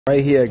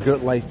Right here at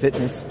Goodlife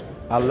Fitness,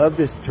 I love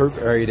this turf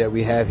area that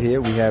we have here.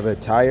 We have a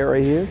tire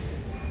right here.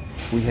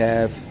 We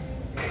have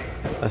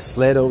a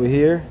sled over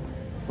here.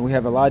 And we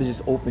have a lot of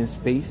just open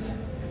space.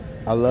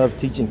 I love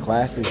teaching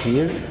classes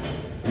here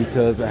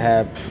because I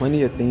have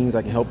plenty of things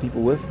I can help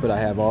people with, but I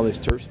have all this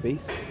turf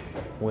space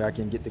where I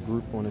can get the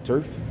group on the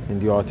turf and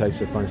do all types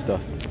of fun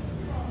stuff.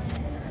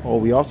 Oh,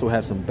 we also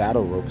have some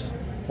battle ropes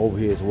over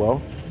here as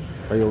well.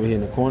 Right over here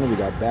in the corner, we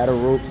got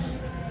battle ropes.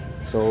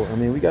 So, I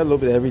mean, we got a little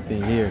bit of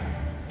everything here.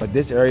 But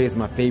this area is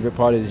my favorite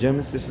part of the gym.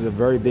 This is a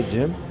very big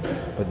gym,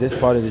 but this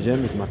part of the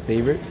gym is my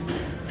favorite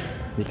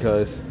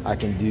because I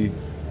can do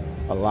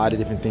a lot of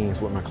different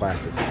things with my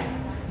classes.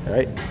 All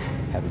right,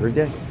 have a great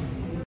day.